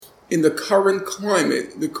in the current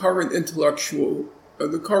climate, the current intellectual,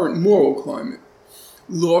 the current moral climate,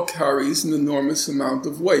 law carries an enormous amount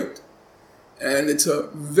of weight. And it's a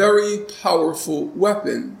very powerful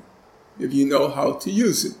weapon if you know how to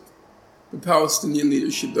use it. The Palestinian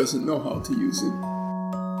leadership doesn't know how to use it.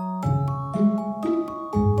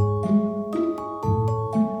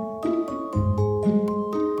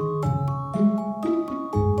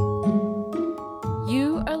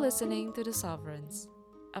 You are listening to The Sovereigns,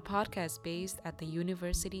 a podcast based at the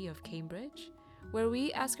University of Cambridge, where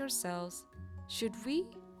we ask ourselves, should we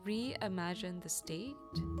reimagine the state?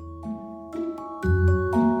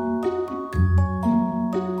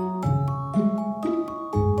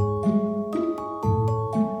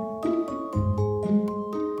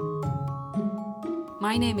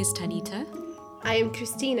 My name is Tanita. I am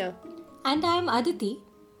Christina. And I am Aditi.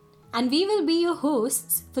 And we will be your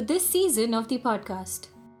hosts for this season of the podcast.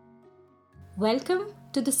 Welcome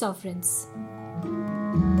to The Sovereigns.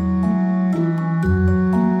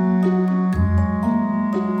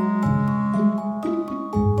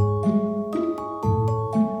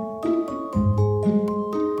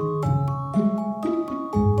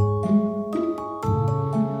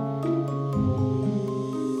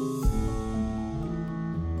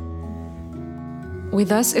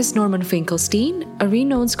 With us is Norman Finkelstein, a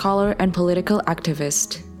renowned scholar and political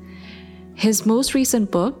activist. His most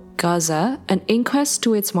recent book, Gaza, An Inquest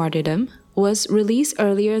to Its Martyrdom, was released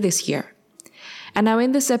earlier this year. And now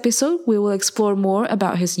in this episode, we will explore more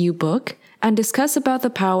about his new book and discuss about the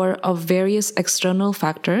power of various external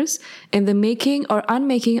factors in the making or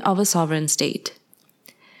unmaking of a sovereign state.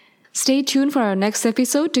 Stay tuned for our next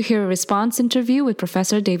episode to hear a response interview with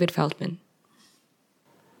Professor David Feldman.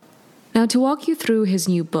 Now, to walk you through his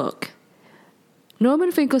new book,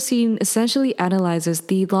 Norman Finkelstein essentially analyzes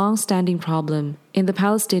the long-standing problem in the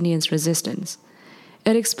Palestinians' resistance.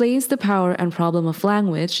 It explains the power and problem of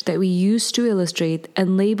language that we use to illustrate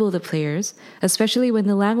and label the players, especially when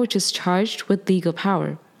the language is charged with legal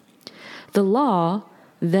power. The law,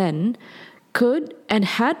 then, could and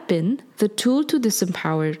had been the tool to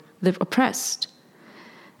disempower the oppressed.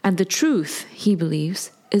 And the truth, he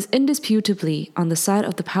believes, is indisputably on the side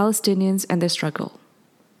of the Palestinians and their struggle.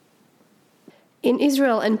 In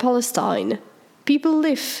Israel and Palestine, people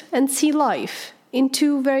live and see life in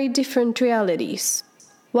two very different realities.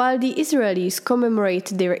 While the Israelis commemorate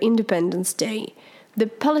their Independence Day, the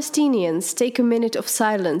Palestinians take a minute of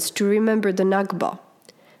silence to remember the Nakba,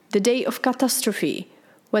 the day of catastrophe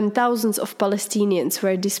when thousands of Palestinians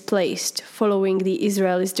were displaced following the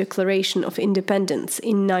Israelis' declaration of independence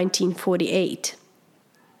in 1948.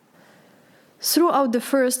 Throughout the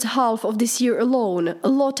first half of this year alone, a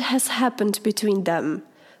lot has happened between them.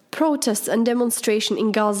 Protests and demonstrations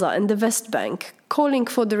in Gaza and the West Bank, calling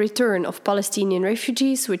for the return of Palestinian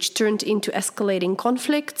refugees, which turned into escalating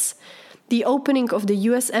conflicts, the opening of the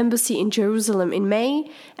US Embassy in Jerusalem in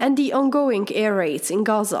May, and the ongoing air raids in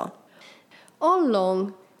Gaza. All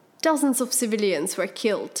along, dozens of civilians were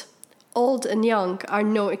killed. Old and young are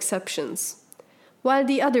no exceptions. While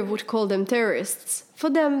the other would call them terrorists, for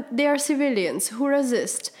them they are civilians who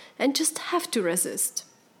resist and just have to resist.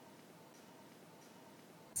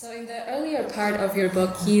 So in the earlier part of your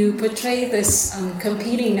book, you portray this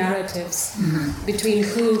competing narratives between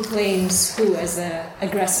who claims who as the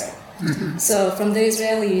aggressor. So from the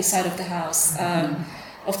Israeli side of the house,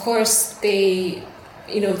 of course, the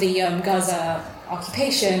Gaza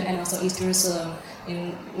occupation and also East Jerusalem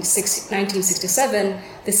in 1967,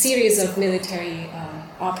 the series of military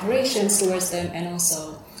operations towards them and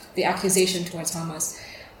also the accusation towards Hamas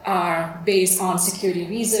are based on security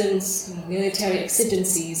reasons, military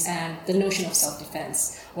exigencies, and the notion of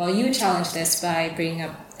self-defense. While you challenge this by bringing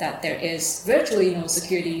up that there is virtually no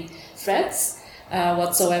security threats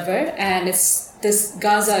whatsoever, and this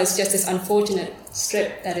Gaza is just this unfortunate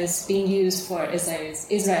strip that is being used for Israel's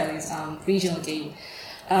regional gain.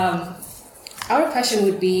 Our question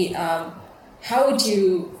would be, how would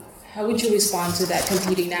you respond to that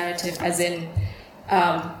competing narrative? As in,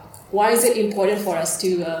 why is it important for us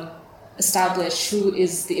to establish who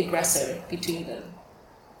is the aggressor between them?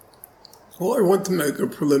 Well, I want to make a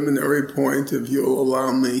preliminary point, if you'll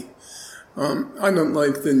allow me. I don't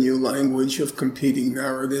like the new language of competing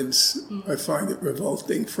narratives. I find it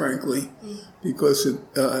revolting, frankly, because it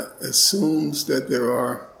assumes that there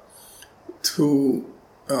are two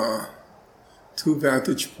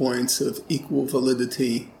vantage points of equal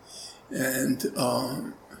validity, and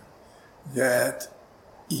that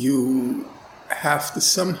you have to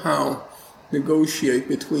somehow negotiate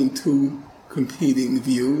between two competing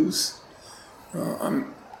views.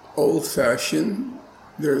 I'm old-fashioned.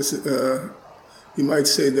 There's You might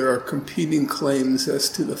say there are competing claims as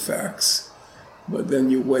to the facts, but then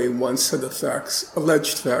you weigh one set of facts,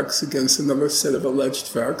 alleged facts, against another set of alleged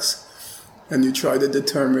facts, and you try to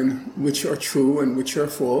determine which are true and which are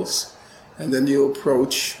false, and then you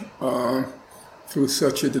approach, through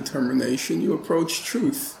such a determination, you approach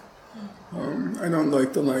truth. I don't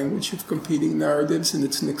like the language of competing narratives, and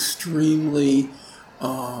it's an extremely,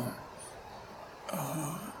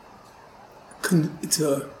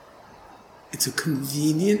 it's a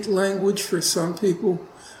convenient language for some people.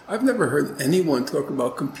 I've never heard anyone talk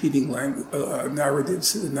about competing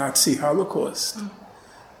narratives of the Nazi Holocaust.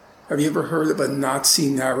 Have you ever heard of a Nazi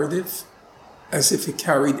narrative as if it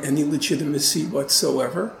carried any legitimacy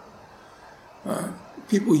whatsoever?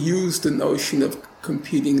 People use the notion of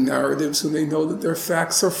competing narratives when they know that their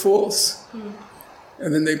facts are false.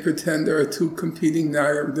 And then they pretend there are two competing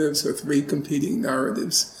narratives or three competing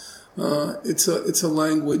narratives. It's a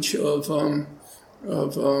language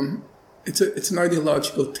it's an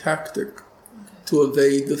ideological tactic to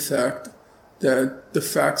evade the fact that the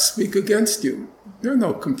facts speak against you. There are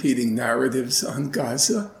no competing narratives on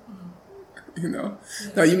Gaza.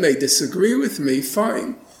 Now you may disagree with me,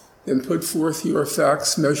 fine. Then put forth your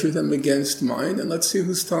facts, measure them against mine, and let's see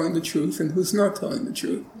who's telling the truth and who's not telling the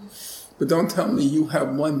truth. But don't tell me you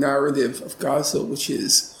have one narrative of Gaza which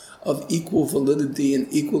is of equal validity and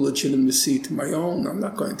equal legitimacy to my own. I'm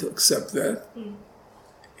not going to accept that.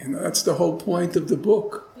 That's the whole point of the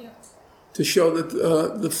book, to show that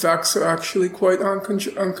the facts are actually quite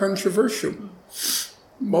uncontroversial.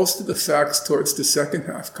 Most of the facts towards the second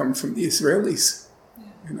half come from the Israelis,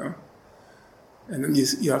 and then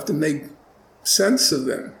you have to make sense of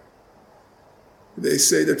them. They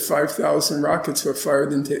say that 5,000 rockets were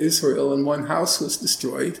fired into Israel and one house was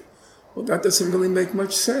destroyed. Well, that doesn't really make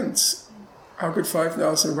much sense. How could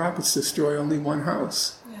 5,000 rockets destroy only one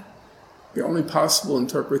house? The only possible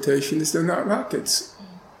interpretation is they're not rockets.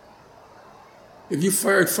 If you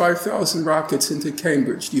fired 5,000 rockets into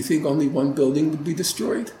Cambridge, do you think only one building would be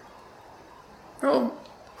destroyed? No,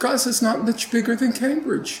 Gaza's not much bigger than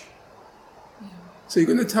Cambridge. So you're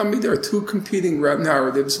going to tell me there are two competing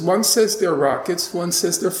narratives. One says they're rockets, one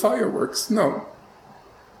says they're fireworks. No,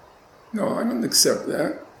 I don't accept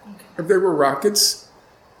that. If they were rockets,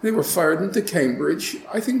 they were fired into Cambridge,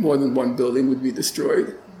 I think more than one building would be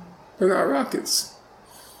destroyed. They're not rockets.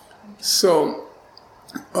 So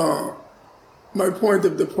my point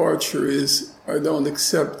of departure is I don't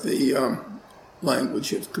accept the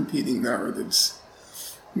language of competing narratives.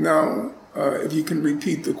 Now, if you can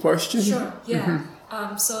repeat the question. Sure, yeah.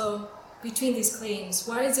 So between these claims,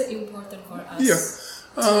 why is it important for us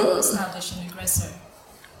to establish an aggressor?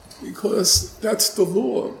 Because that's the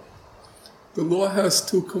law. The law has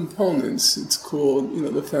two components. It's called,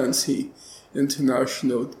 the fancy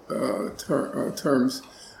international terms,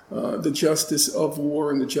 the justice of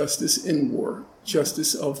war and the justice in war.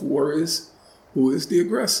 Justice of war is who is the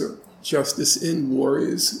aggressor. Justice in war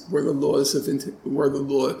is where the laws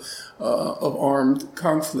of armed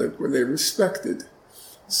conflict, where they're respected.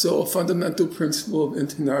 So a fundamental principle of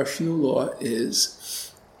international law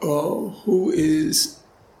is who is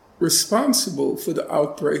responsible for the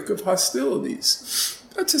outbreak of hostilities.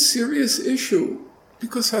 That's a serious issue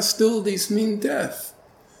because hostilities mean death.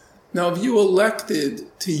 Now, if you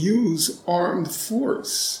elected to use armed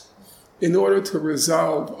force in order to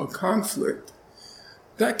resolve a conflict,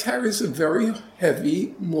 that carries a very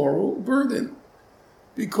heavy moral burden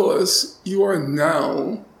because you are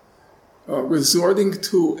now resorting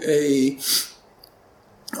to a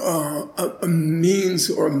means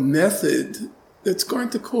or method that's going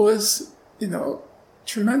to cause,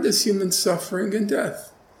 tremendous human suffering and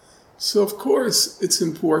death. So, of course, it's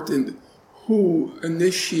important who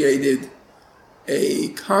initiated a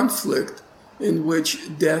conflict in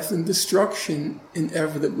which death and destruction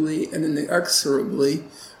inevitably and inexorably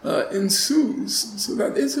ensues. So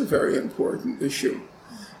that is a very important issue.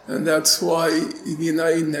 And that's why the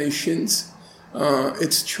United Nations,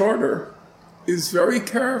 its charter, is very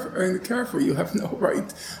careful. You have no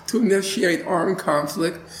right to initiate armed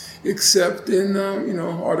conflict except in,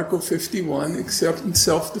 Article 51, except in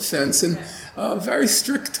self-defense, and very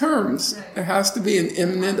strict terms. It has to be an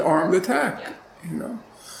imminent armed attack,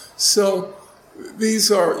 So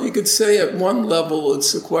these are, you could say at one level,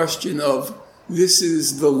 it's a question of this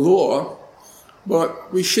is the law,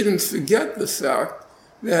 but we shouldn't forget the fact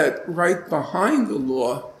that right behind the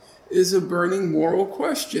law is a burning moral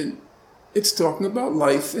question. It's talking about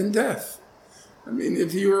life and death. I mean,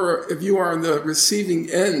 if you are on the receiving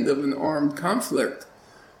end of an armed conflict,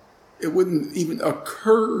 it wouldn't even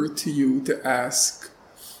occur to you to ask,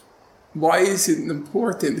 why is it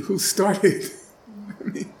important who started? I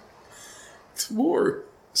mean, it's war.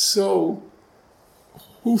 So,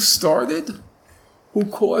 who started? Who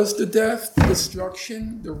caused the death, the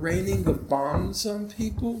destruction, the raining of bombs on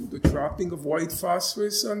people, the dropping of white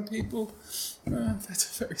phosphorus on people?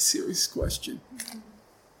 That's a very serious question.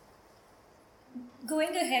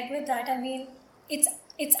 Going ahead with that, I mean,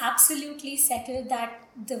 it's absolutely settled that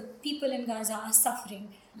the people in Gaza are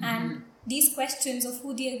suffering, and these questions of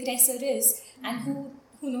who the aggressor is and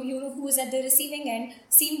who is at the receiving end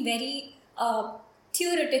seem very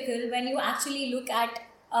theoretical when you actually look at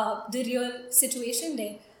the real situation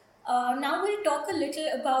there. Now we'll talk a little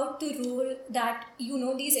about the role that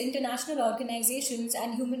these international organizations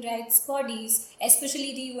and human rights bodies,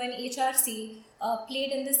 especially the UNHRC,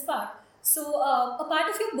 played in this part. So a part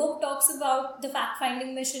of your book talks about the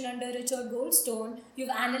fact-finding mission under Richard Goldstone. You've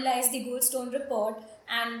analyzed the Goldstone report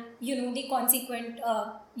and the consequent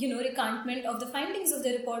recountment of the findings of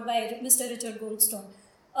the report by Mr. Richard Goldstone.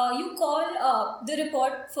 You call the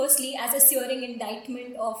report firstly as a searing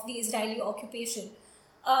indictment of the Israeli occupation.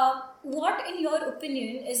 What, in your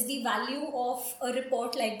opinion, is the value of a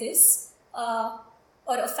report like this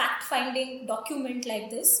or a fact-finding document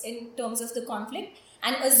like this in terms of the conflict?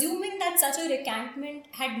 And assuming that such a recantment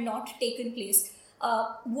had not taken place,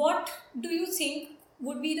 what do you think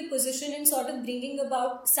would be the position in sort of bringing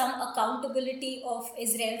about some accountability of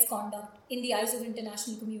Israel's conduct in the eyes of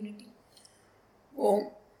international community?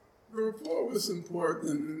 Well, the report was important,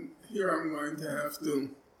 and here I'm going to have to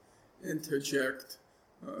interject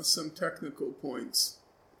some technical points.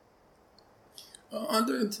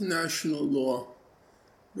 Under international law,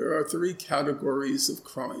 there are 3 categories of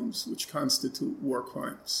crimes which constitute war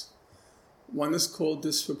crimes. One is called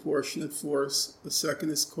disproportionate force, the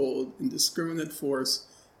second is called indiscriminate force,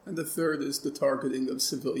 and the third is the targeting of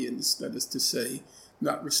civilians, that is to say,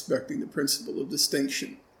 not respecting the principle of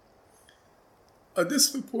distinction. A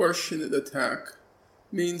disproportionate attack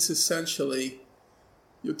means essentially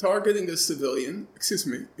you're targeting a civilian,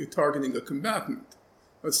 you're targeting a combatant.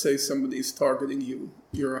 Let's say somebody's targeting you,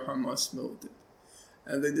 you're a Hamas militant.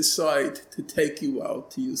 And they decide to take you out,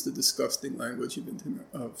 to use the disgusting language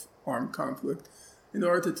of armed conflict. In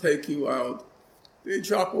order to take you out, they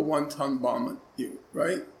drop a 1-ton bomb at you,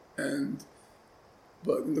 right?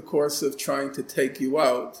 But in the course of trying to take you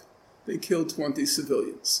out, they kill 20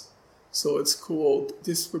 civilians. So it's called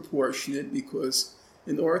disproportionate because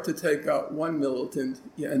in order to take out one militant,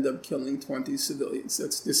 you end up killing 20 civilians.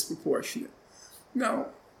 That's disproportionate. Now,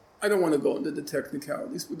 I don't want to go into the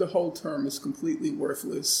technicalities, but the whole term is completely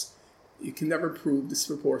worthless. You can never prove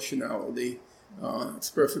disproportionality.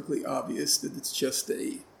 It's perfectly obvious that it's just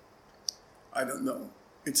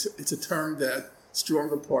it's a term that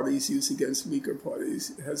stronger parties use against weaker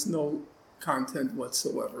parties. It has no content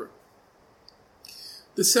whatsoever.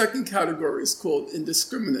 The second category is called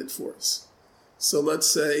indiscriminate force. So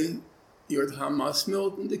let's say you're a Hamas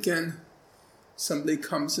militant again. Somebody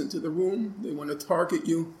comes into the room, they want to target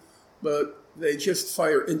you, but they just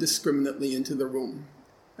fire indiscriminately into the room.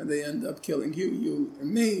 And they end up killing you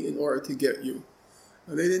and me in order to get you.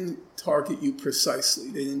 They didn't target you precisely.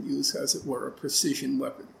 They didn't use, as it were, a precision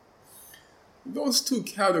weapon. Those 2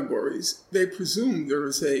 categories, they presume there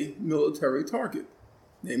is a military target.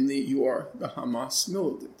 Namely, you are the Hamas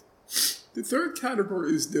militant. The third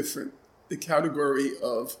category is different. The category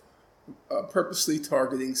of purposely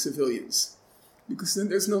targeting civilians. Because then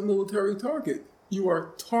there's no military target. You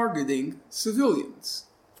are targeting civilians.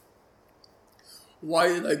 Why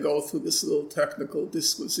did I go through this little technical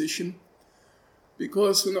disquisition?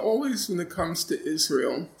 Because when it comes to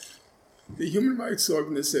Israel, the human rights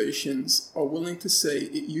organizations are willing to say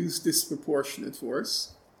it used disproportionate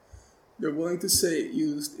force. They're willing to say it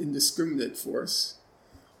used indiscriminate force,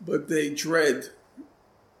 but they dread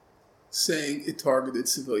saying it targeted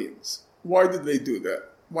civilians. Why did they do that?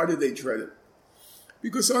 Why did they dread it?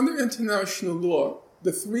 Because under international law,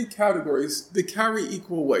 the 3 categories, they carry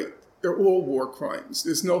equal weight. They're all war crimes.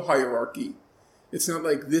 There's no hierarchy. It's not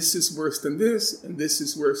like this is worse than this and this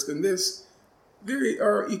is worse than this. They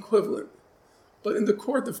are equivalent. But in the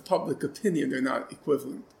court of public opinion, they're not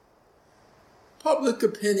equivalent. Public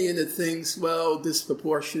opinion that thinks, well,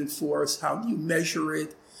 disproportionate force, how do you measure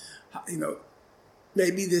it?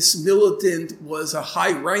 Maybe this militant was a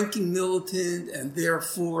high-ranking militant, and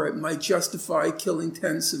therefore it might justify killing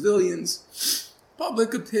 10 civilians.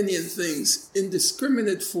 Public opinion thinks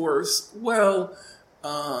indiscriminate force,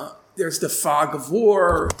 there's the fog of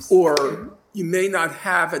war, or you may not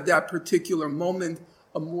have at that particular moment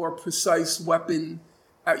a more precise weapon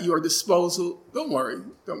at your disposal. Don't worry.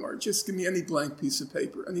 Just give me any blank piece of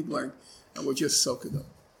paper, and we'll just soak it up.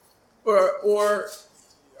 Or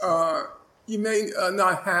You may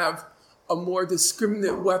not have a more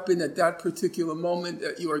discriminate weapon at that particular moment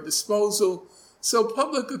at your disposal. So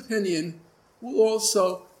public opinion will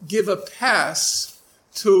also give a pass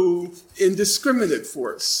to indiscriminate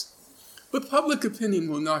force. But public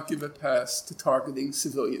opinion will not give a pass to targeting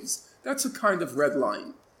civilians. That's a kind of red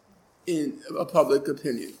line in a public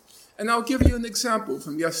opinion. And I'll give you an example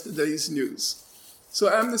from yesterday's news. So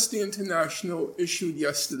Amnesty International issued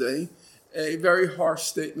yesterday a very harsh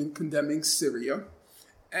statement condemning Syria.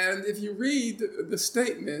 And if you read the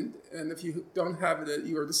statement, and if you don't have it at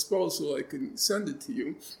your disposal, I can send it to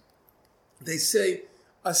you, they say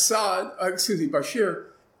Bashir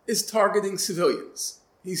is targeting civilians.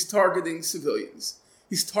 He's targeting civilians.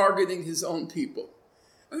 He's targeting his own people.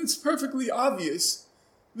 And it's perfectly obvious.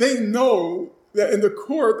 They know that in the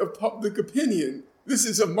court of public opinion, this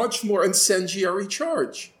is a much more incendiary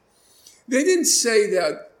charge. They didn't say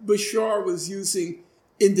that Bashar was using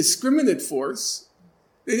indiscriminate force.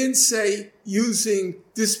 They didn't say using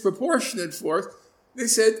disproportionate force. They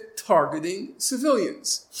said targeting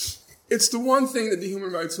civilians. It's the one thing that the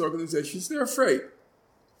human rights organizations, they're afraid.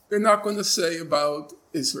 They're not going to say about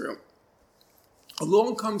Israel.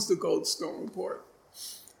 Along comes the Goldstone Report.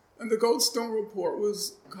 And the Goldstone Report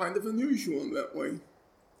was kind of unusual in that way.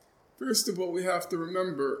 First of all, we have to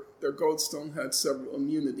remember that Goldstone had several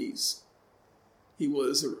immunities. He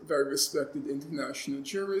was a very respected international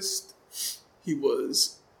jurist. He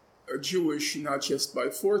was a Jewish not just by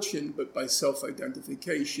fortune, but by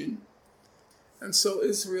self-identification. And so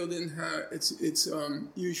Israel didn't have its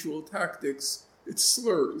usual tactics, its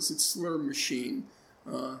slurs, its slur machine,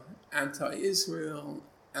 anti-Israel,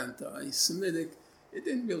 anti-Semitic. It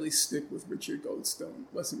didn't really stick with Richard Goldstone.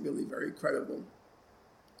 It wasn't really very credible.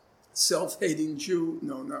 Self-hating Jew,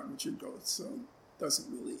 no, not Richard Goldstone.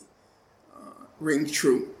 Doesn't really ring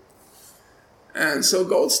true. And so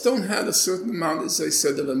Goldstone had a certain amount, as I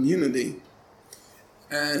said, of immunity.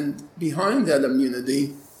 And behind that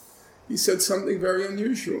immunity, he said something very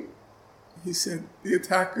unusual. He said the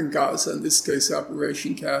attack in Gaza, in this case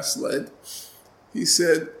Operation Cast Lead, he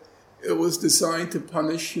said it was designed to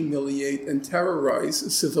punish, humiliate, and terrorize a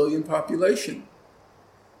civilian population.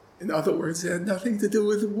 In other words, it had nothing to do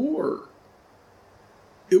with the war.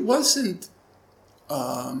 It wasn't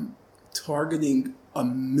targeting a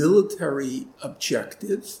military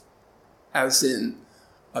objective, as in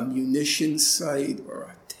a munition site or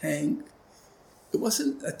a tank. It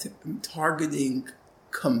wasn't targeting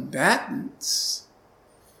combatants.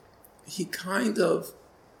 He kind of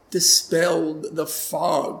dispelled the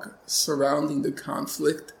fog surrounding the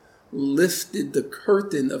conflict, lifted the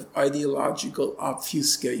curtain of ideological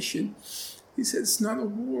obfuscation. He said it's not a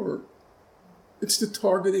war. It's the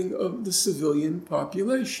targeting of the civilian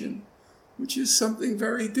population, which is something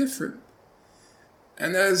very different.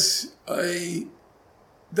 And as I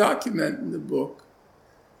document in the book,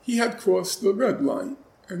 he had crossed the red line,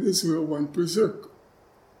 and Israel went berserk.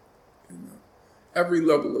 Every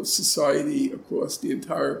level of society across the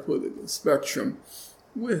entire political spectrum,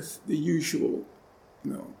 with the usual,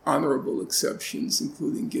 honorable exceptions,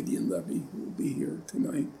 including Gideon Levy, who will be here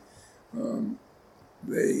tonight.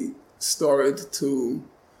 They started to,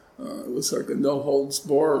 it was like a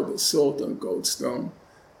no-holds-barred assault on Goldstone,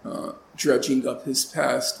 dredging up his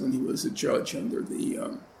past when he was a judge under the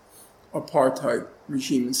apartheid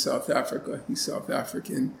regime in South Africa. He's South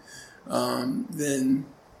African. Then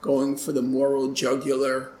going for the moral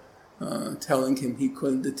jugular, telling him he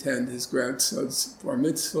couldn't attend his grandson's bar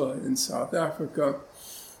mitzvah in South Africa.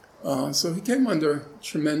 So he came under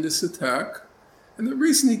tremendous attack. And the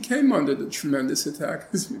reason he came under the tremendous attack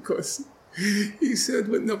is because he said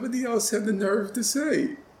what nobody else had the nerve to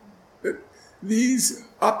say, that these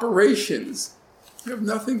operations have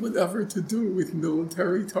nothing whatever to do with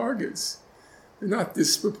military targets. They're not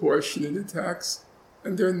disproportionate attacks,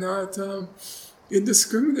 and they're not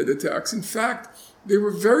indiscriminate attacks. In fact, they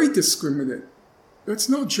were very discriminate. That's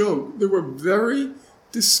no joke. There were very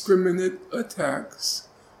discriminate attacks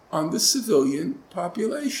on the civilian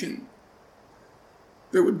population.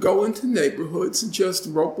 They would go into neighborhoods and just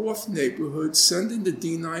rope off neighborhoods, send in the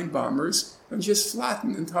D9 bombers, and just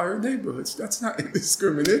flatten entire neighborhoods. That's not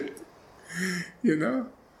indiscriminate,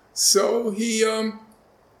 So he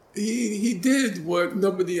did what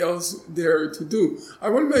nobody else dared to do. I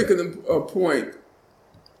want to make a point.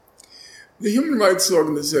 The human rights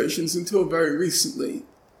organizations, until very recently,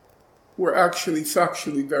 were actually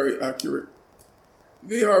factually very accurate.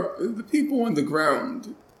 They are the people on the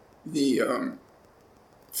ground, the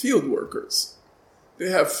field workers. They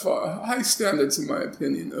have high standards, in my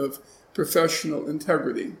opinion, of professional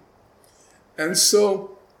integrity. And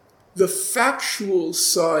so the factual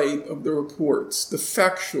side of the reports, the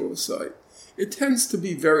factual side, it tends to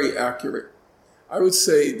be very accurate. I would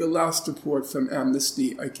say the last report from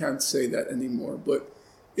Amnesty, I can't say that anymore, but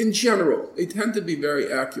in general, they tend to be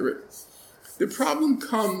very accurate. The problem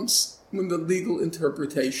comes when the legal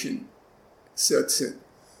interpretation sets in.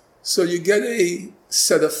 So you get a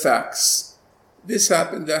set of facts. This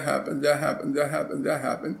happened, that happened, that happened, that happened, that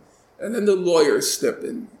happened. And then the lawyers step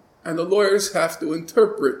in. And the lawyers have to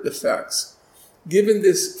interpret the facts. Given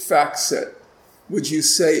this fact set, would you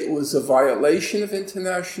say it was a violation of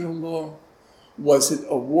international law? Was it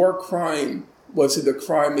a war crime? Was it a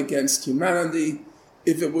crime against humanity?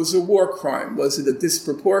 If it was a war crime, was it a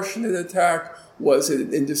disproportionate attack? Was it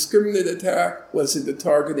an indiscriminate attack? Was it the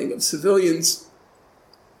targeting of civilians?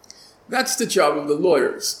 That's the job of the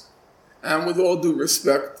lawyers. And with all due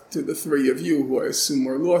respect to the three of you, who I assume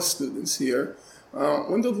are law students here,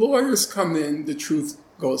 when the lawyers come in, the truth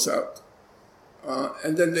goes out.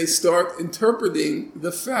 And then they start interpreting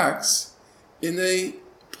the facts in a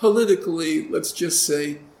politically, let's just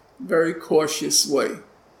say, very cautious way.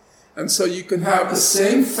 And so you can have the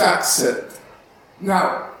same fact set.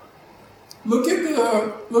 Now, look at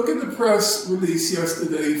the press release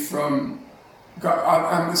yesterday from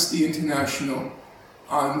Amnesty International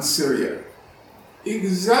on Syria.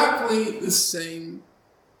 Exactly the same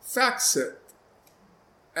fact set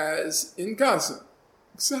as in Gaza.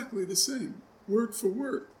 Exactly the same, word for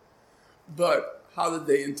word. But how did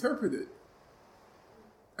they interpret it?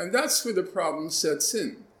 And that's where the problem sets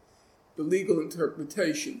in, the legal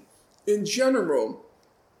interpretation. In general,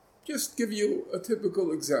 just give you a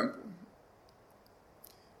typical example.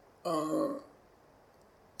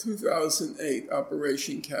 2008,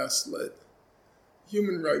 Operation Cast Lead.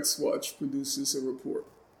 Human Rights Watch produces a report.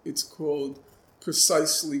 It's called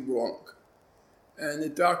Precisely Wrong. And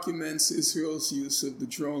it documents Israel's use of the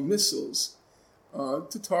drone missiles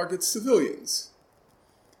to target civilians.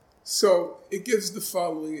 So it gives the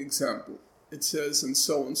following example. It says, on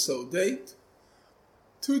so-and-so date,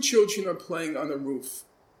 2 children are playing on a roof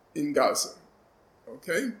in Gaza.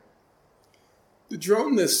 Okay? The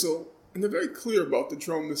drone missile, and they're very clear about the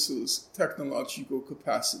drone missile's technological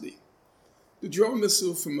capacity. The drone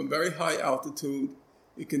missile from a very high altitude,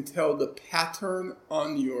 it can tell the pattern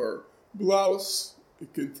on your blouse.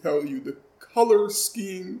 It can tell you the color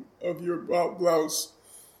scheme of your blouse.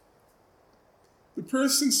 The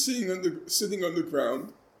person sitting on the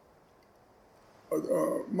ground,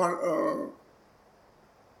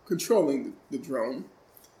 controlling the drone,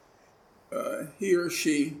 he or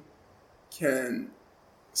she can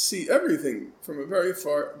see everything from a very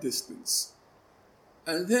far distance.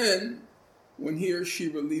 And then, when he or she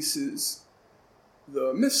releases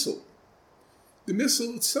the missile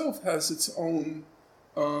itself has its own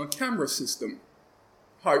camera system,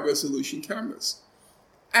 high-resolution cameras.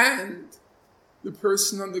 And the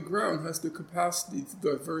person on the ground has the capacity to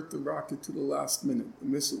divert the rocket to the last minute, the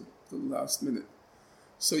missile to the last minute.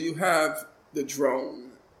 So you have the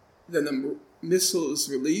drone, then the missile is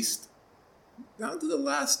released, down to the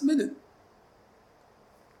last minute.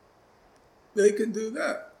 They can do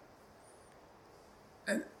that.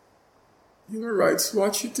 And Human Rights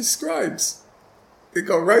Watch it describes. They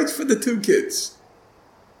go right for the 2 kids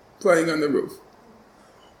playing on the roof.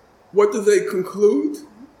 What do they conclude?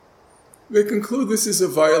 They conclude this is a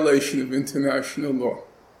violation of international law.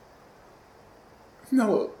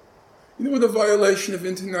 No. You know what a violation of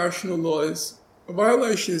international law is? A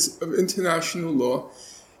violation of international law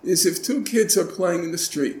is if 2 kids are playing in the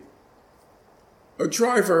street. A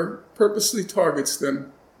driver purposely targets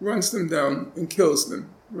them, runs them down, and kills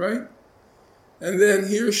them, right? And then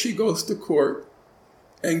he or she goes to court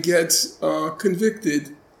and gets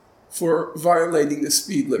convicted for violating the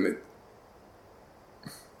speed limit.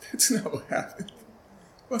 That's not what happened.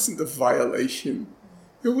 It wasn't a violation.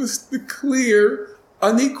 It was the clear,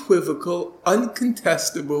 unequivocal,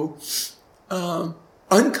 uncontestable,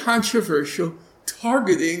 uncontroversial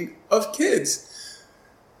targeting of kids.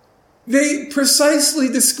 They precisely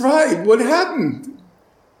described what happened.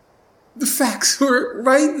 The facts were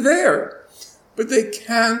right there. But they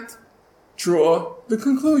can't draw the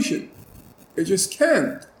conclusion. They just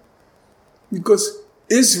can't. Because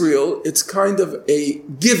Israel, it's kind of a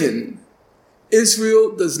given.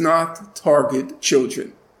 Israel does not target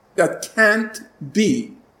children. That can't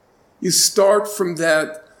be. You start from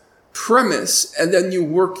that premise and then you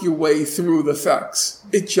work your way through the facts.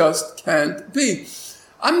 It just can't be.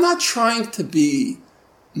 I'm not trying to be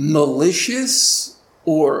malicious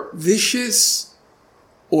or vicious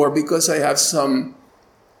or because I have some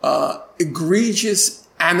egregious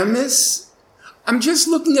animus. I'm just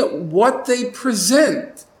looking at what they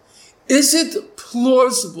present. is it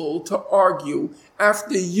plausible to argue,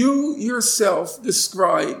 after you yourself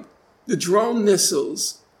describe the drone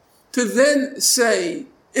missiles, to then say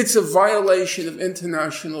it's a violation of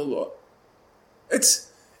international law?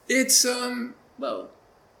 It's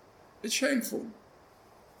shameful,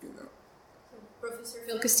 you know. Professor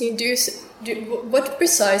Finkelstein, what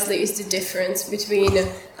precisely is the difference between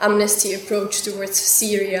Amnesty approach towards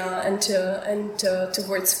Syria and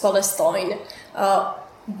towards Palestine?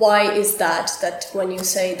 Why is that when you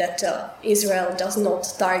say that Israel does not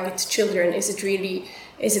target children, is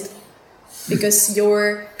it because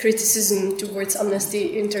your criticism towards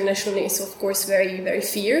Amnesty International is of course very, very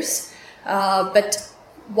fierce, but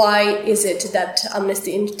why is it that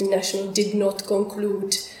Amnesty International did not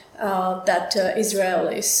conclude that Israel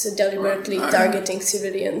is deliberately targeting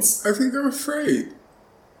civilians? I think they're afraid.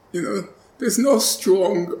 You know, there's no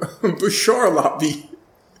strong Bashar lobby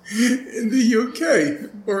in the UK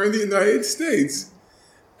or in the United States.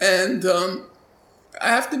 And I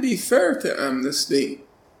have to be fair to Amnesty.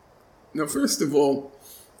 Now, first of all,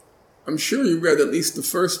 I'm sure you read at least the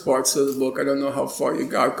first parts of the book. I don't know how far you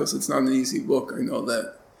got because it's not an easy book, I know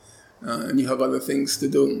that. And you have other things to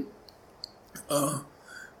do.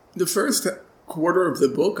 The first quarter of the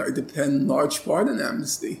book, I depend in large part on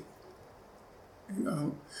Amnesty. You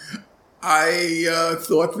know, I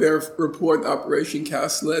thought their report, Operation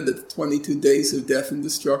Cast Lead, that the 22 days of death and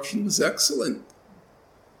destruction was excellent.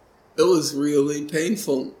 It was really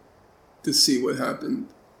painful to see what happened.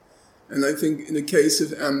 And I think in the case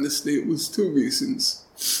of Amnesty, it was two reasons.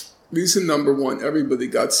 Reason number one, everybody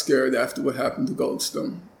got scared after what happened to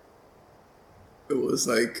Goldstone. It was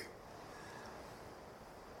like,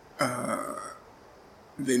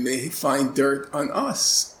 they may find dirt on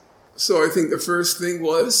us. So I think the first thing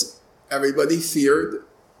was everybody feared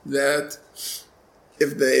that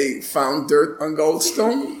if they found dirt on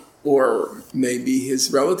Goldstone, or maybe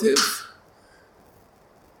his relative,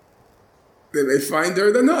 they may find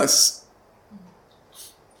dirt on us.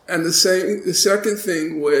 And the second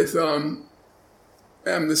thing with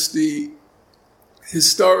Amnesty,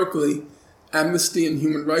 historically, Amnesty and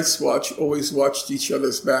Human Rights Watch always watched each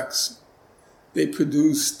other's backs. They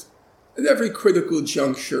produced, at every critical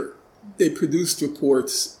juncture, they produced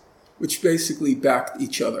reports which basically backed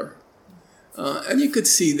each other. And you could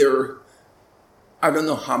see I don't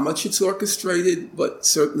know how much it's orchestrated, but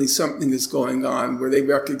certainly something is going on where they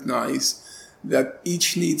recognize that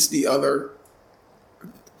each needs the other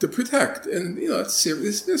to protect. And, you know, it's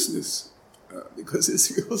serious business because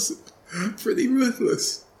Israel's pretty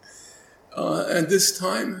ruthless. And this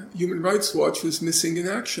time, Human Rights Watch was missing in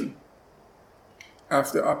action.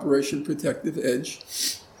 After Operation Protective Edge,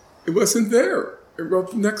 it wasn't there. It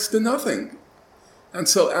wrote next to nothing. And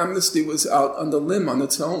so Amnesty was out on the limb on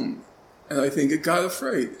its own. And I think it got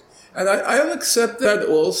afraid. And I'll accept that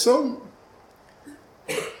also.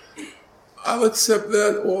 What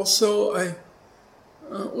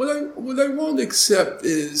I won't accept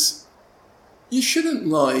is, you shouldn't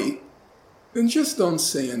lie, then just don't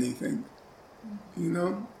say anything. You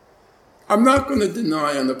know? I'm not going to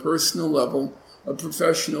deny on a personal level, a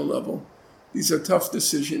professional level, these are tough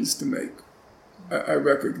decisions to make. I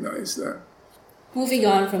recognize that. Moving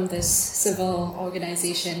on from this civil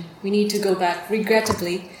organization, we need to go back,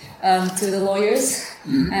 regrettably, to the lawyers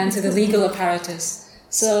and to the legal apparatus.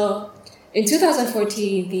 So, in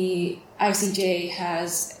 2014, the ICJ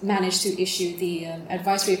has managed to issue the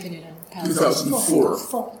advisory opinion on Palestine.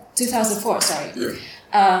 2004, sorry.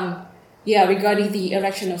 Yeah. Regarding the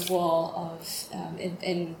erection of wall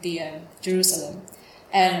in the Jerusalem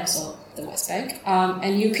and also the West Bank.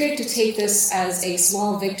 And you appear to take this as a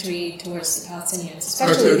small victory towards the Palestinians,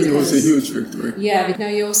 especially because... it was a huge victory. Yeah, but now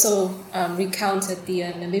you also recounted the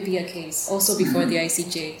Namibia case, also before the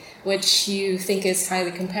ICJ, which you think is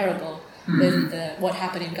highly comparable with what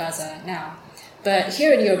happened in Gaza now. But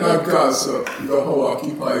here in your book... Gaza, the whole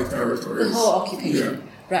occupied territories. The whole occupation,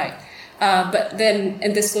 right. But then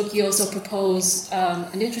in this book you also propose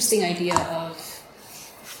an interesting idea of,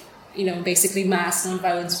 you know, basically mass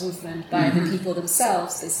nonviolence movement by the people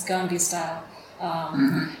themselves, this Gandhi-style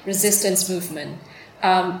resistance movement.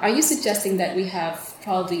 Are you suggesting that we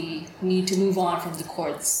probably need to move on from the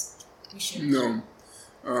courts? No.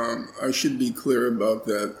 I should be clear about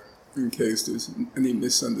that in case there's any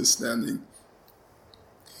misunderstanding.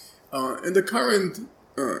 In the current,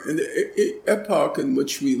 in the epoch in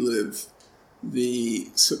which we live, the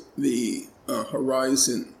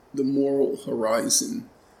horizon, the moral horizon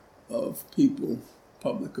of people,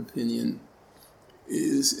 public opinion,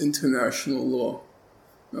 is international law.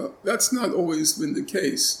 Now, that's not always been the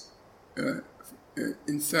case.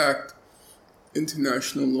 In fact,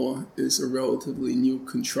 international law is a relatively new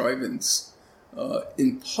contrivance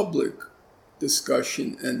in public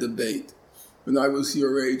discussion and debate. When I was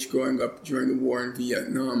your age, growing up during the war in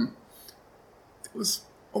Vietnam, there was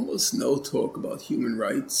almost no talk about human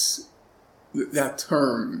rights, that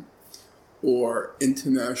term, or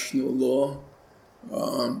international law.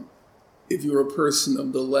 If you're a person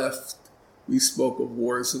of the left, we spoke of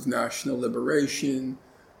wars of national liberation,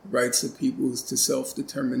 rights of peoples to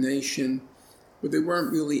self-determination, but they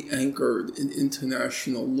weren't really anchored in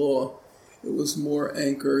international law. It was more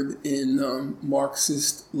anchored in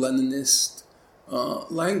Marxist-Leninist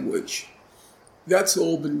language. That's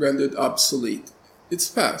all been rendered obsolete. It's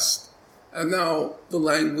past. And now the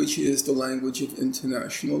language is the language of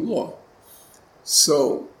international law.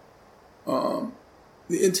 So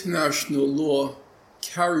the international law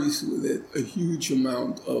carries with it a huge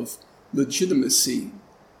amount of legitimacy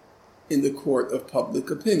in the court of public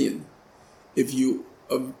opinion. If you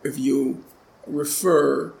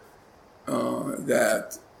refer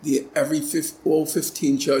that all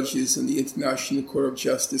 15 judges in the International Court of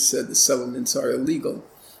Justice said the settlements are illegal,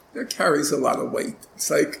 that carries a lot of weight. It's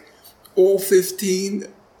like all 15.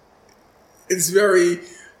 It's very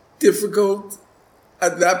difficult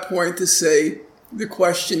at that point to say the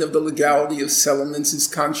question of the legality of settlements is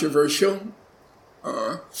controversial.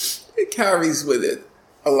 It carries with it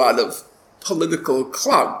a lot of political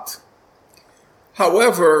clout.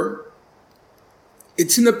 However,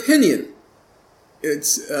 it's an opinion.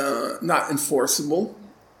 It's not enforceable.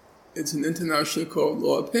 It's an international court of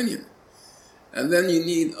law opinion. And then you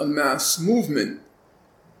need a mass movement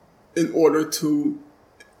in order to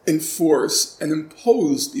enforce and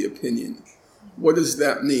impose the opinion. What does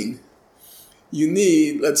that mean? You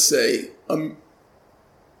need, let's say, a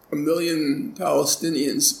million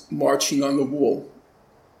Palestinians marching on the wall,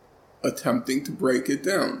 attempting to break it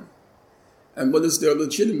down. And what is their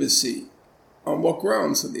legitimacy? On what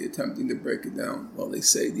grounds are they attempting to break it down? Well, they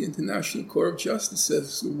say the International Court of Justice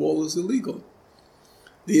says the wall is illegal.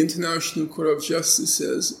 The International Court of Justice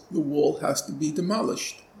says the wall has to be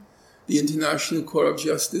demolished. The International Court of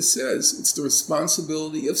Justice says it's the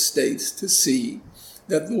responsibility of states to see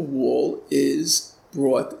that the wall is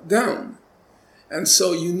brought down. And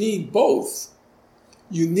so you need both.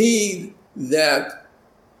 You need that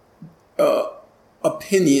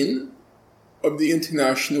opinion of the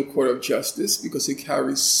International Court of Justice because it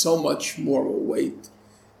carries so much moral weight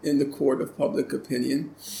in the court of public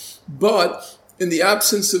opinion. But in the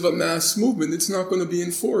absence of a mass movement, it's not going to be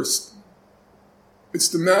enforced. It's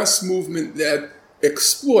the mass movement that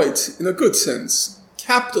exploits, in a good sense,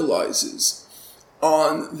 capitalizes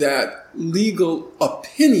on that legal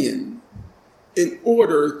opinion in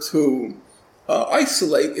order to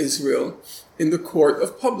isolate Israel in the court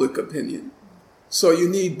of public opinion. So you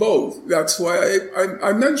need both. That's why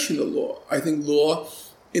I mention the law. I think law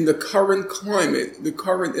in the current climate, the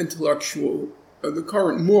current intellectual, the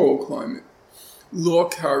current moral climate, law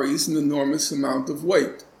carries an enormous amount of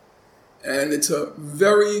weight. And it's a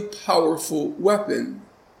very powerful weapon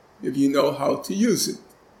if you know how to use it.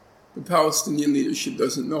 The Palestinian leadership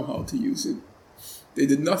doesn't know how to use it. They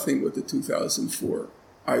did nothing with the 2004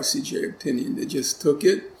 ICJ opinion. They just took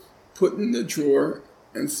it, put it in the drawer,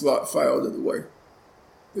 and filed it away.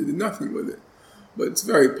 They did nothing with it. But it's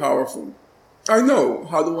very powerful. I know.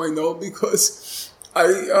 How do I know? Because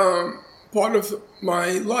part of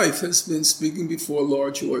my life has been speaking before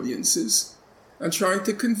large audiences and trying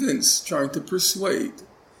to convince, trying to persuade.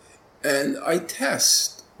 And I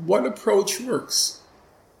test what approach works.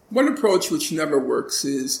 One approach which never works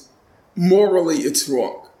is morally it's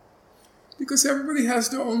wrong. Because everybody has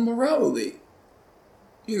their own morality.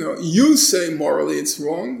 You say morally it's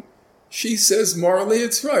wrong. She says morally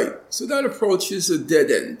it's right. So that approach is a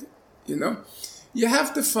dead end. You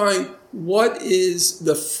have to find what is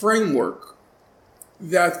the framework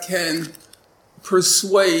that can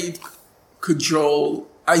persuade, cajole,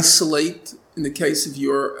 isolate, in the case of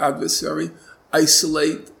your adversary,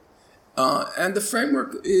 isolate. And the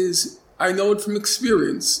framework is, I know it from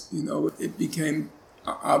experience. It became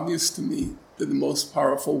obvious to me that the most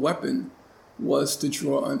powerful weapon was to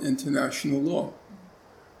draw on international law.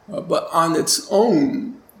 But on its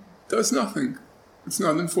own, does nothing. It's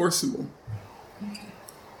not enforceable. Okay.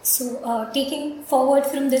 So taking forward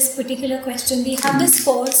from this particular question, we have this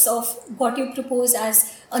force of what you propose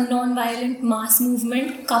as a non-violent mass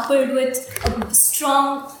movement coupled with a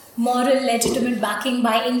strong moral legitimate backing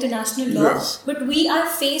by international law. Yes. But we are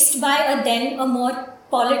faced by a more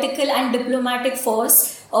political and diplomatic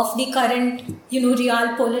force of the current,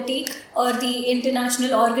 realpolitik or the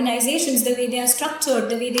international organizations, the way they are structured,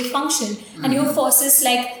 the way they function. And you have forces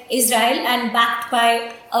like Israel and backed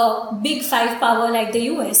by a big five power like the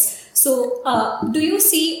US. So do you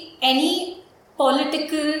see any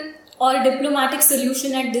political or diplomatic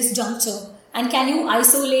solution at this juncture? And can you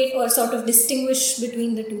isolate or sort of distinguish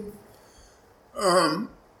between the two?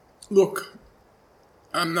 Look,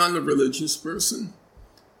 I'm not a religious person,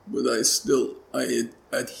 but I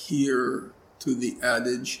adhere to the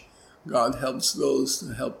adage, God helps those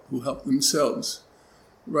who help themselves.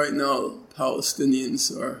 Right now,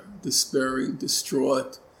 Palestinians are despairing,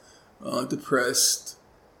 distraught, depressed,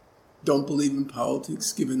 don't believe in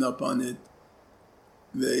politics, giving up on it.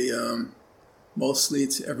 They, mostly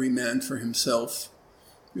it's every man for himself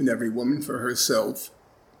and every woman for herself.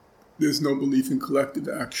 There's no belief in collective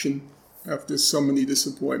action after so many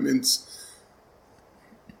disappointments,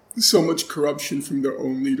 so much corruption from their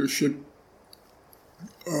own leadership.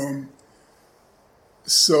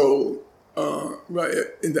 Right,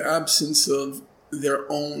 in the absence of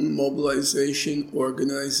their own mobilization,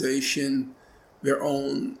 organization, their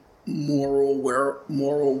own moral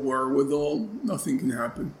wherewithal, nothing can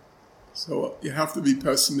happen. So you have to be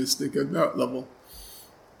pessimistic at that level.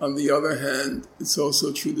 On the other hand, it's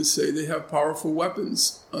also true to say they have powerful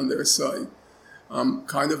weapons on their side.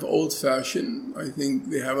 Kind of old-fashioned. I think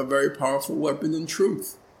they have a very powerful weapon in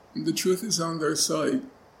truth. And the truth is on their side.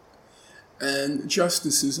 And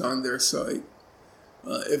justice is on their side.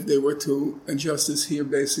 If they were to, and justice here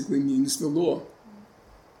basically means the law.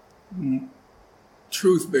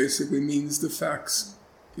 Truth basically means the facts.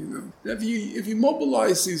 If you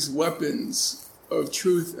mobilize these weapons of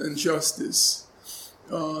truth and justice,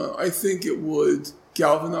 I think it would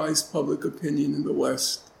galvanize public opinion in the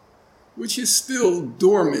West, which is still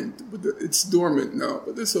dormant, but it's dormant now.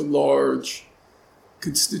 But there's a large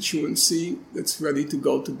constituency that's ready to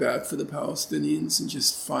go to bat for the Palestinians and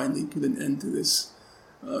just finally put an end to this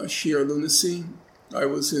sheer lunacy. I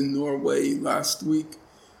was in Norway last week.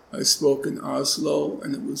 I spoke in Oslo,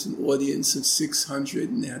 and it was an audience of 600,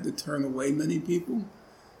 and they had to turn away many people.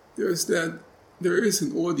 There is an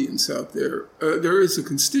audience out there. There is a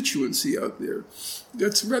constituency out there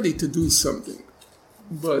that's ready to do something.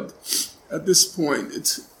 But at this point,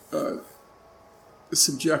 the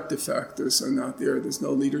subjective factors are not there. There's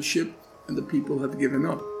no leadership, and the people have given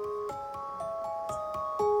up.